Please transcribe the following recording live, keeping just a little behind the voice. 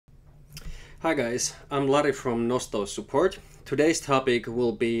Hi guys, I'm Lari from Nosto support. Today's topic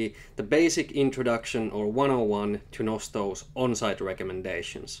will be the basic introduction or 101 to Nosto's on-site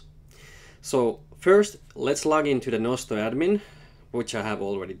recommendations. So first, let's log into the Nosto admin, which I have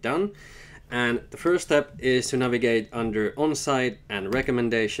already done. And the first step is to navigate under on-site and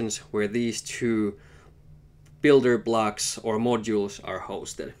recommendations, where these two builder blocks or modules are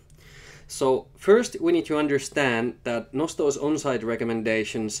hosted. So first we need to understand that Nosto's on-site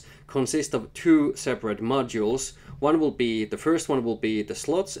recommendations consist of two separate modules. The first one will be the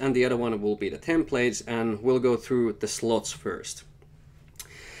slots and the other one will be the templates, and we'll go through the slots first.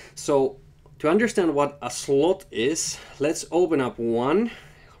 So to understand what a slot is, let's open up one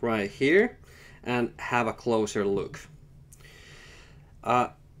right here and have a closer look.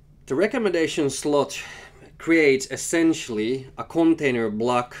 The recommendation slot creates essentially a container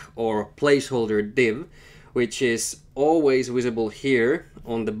block or placeholder div, which is always visible here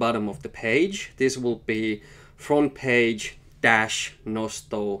on the bottom of the page. This will be front page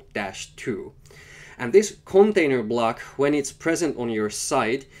 -Nosto-2. And this container block, when it's present on your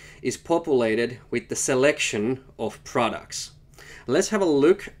site, is populated with the selection of products. Let's have a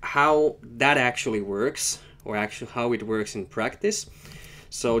look how that actually works, or actually how it works in practice.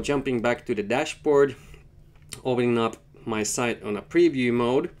 So jumping back to the dashboard, opening up my site on a preview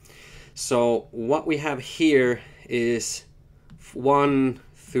mode. So what we have here is 1,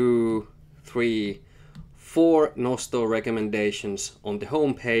 2, 3, 4 Nosto recommendations on the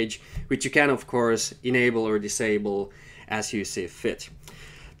home page, which you can of course enable or disable as you see fit.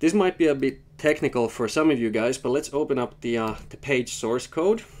 This might be a bit technical for some of you guys, but let's open up the page source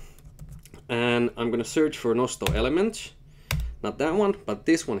code, and I'm going to search for Nosto element. Not that one, but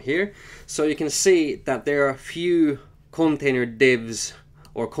this one here. So you can see that there are a few container divs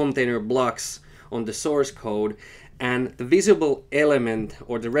or container blocks on the source code, and the visible element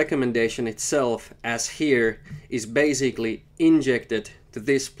or the recommendation itself, as here, is basically injected to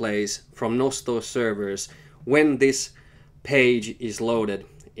this place from Nosto servers when this page is loaded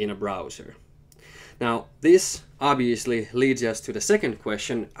in a browser. Now, this obviously leads us to the second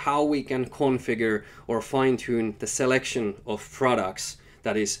question, how we can configure or fine-tune the selection of products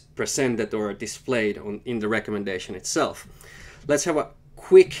that is presented or displayed in the recommendation itself. Let's have a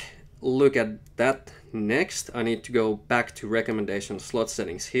quick look at that next. I need to go back to recommendation slot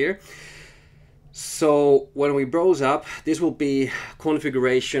settings here. So when we browse up, this will be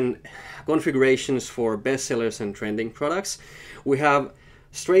configurations for bestsellers and trending products. We have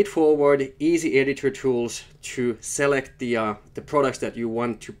straightforward, easy editor tools to select the products that you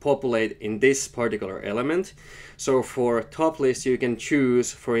want to populate in this particular element. So for top list, you can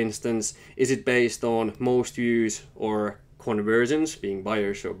choose, for instance, is it based on most views or conversions, being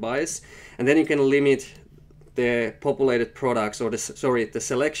buyers or buys, and then you can limit the populated products, or the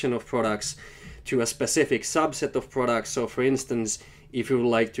selection of products, to a specific subset of products. So for instance, if you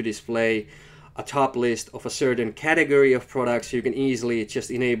would like to display a top list of a certain category of products, you can easily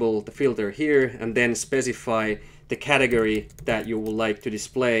just enable the filter here and then specify the category that you would like to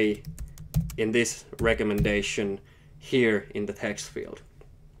display in this recommendation here in the text field.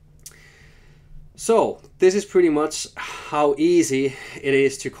 So this is pretty much how easy it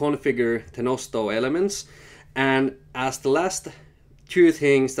is to configure the Nosto elements. And as the last two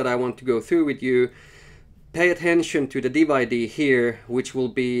things that I want to go through with you, pay attention to the div ID here, which will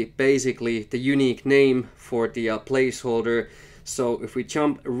be basically the unique name for the placeholder. So if we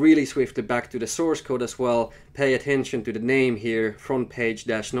jump really swiftly back to the source code as well, pay attention to the name here, front page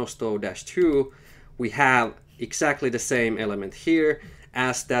 -Nosto-2. We have exactly the same element here,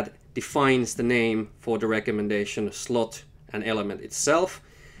 as that defines the name for the recommendation slot and element itself.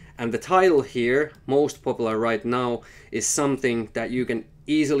 And the title here, most popular right now, is something that you can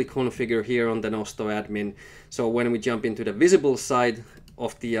easily configure here on the Nosto admin. So when we jump into the visible side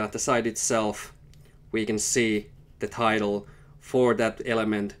of the site itself, we can see the title for that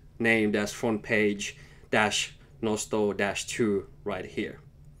element named as front page -Nosto-2 right here.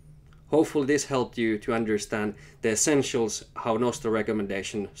 Hopefully this helped you to understand the essentials how Nosto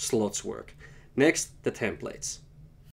recommendation slots work. Next, the templates.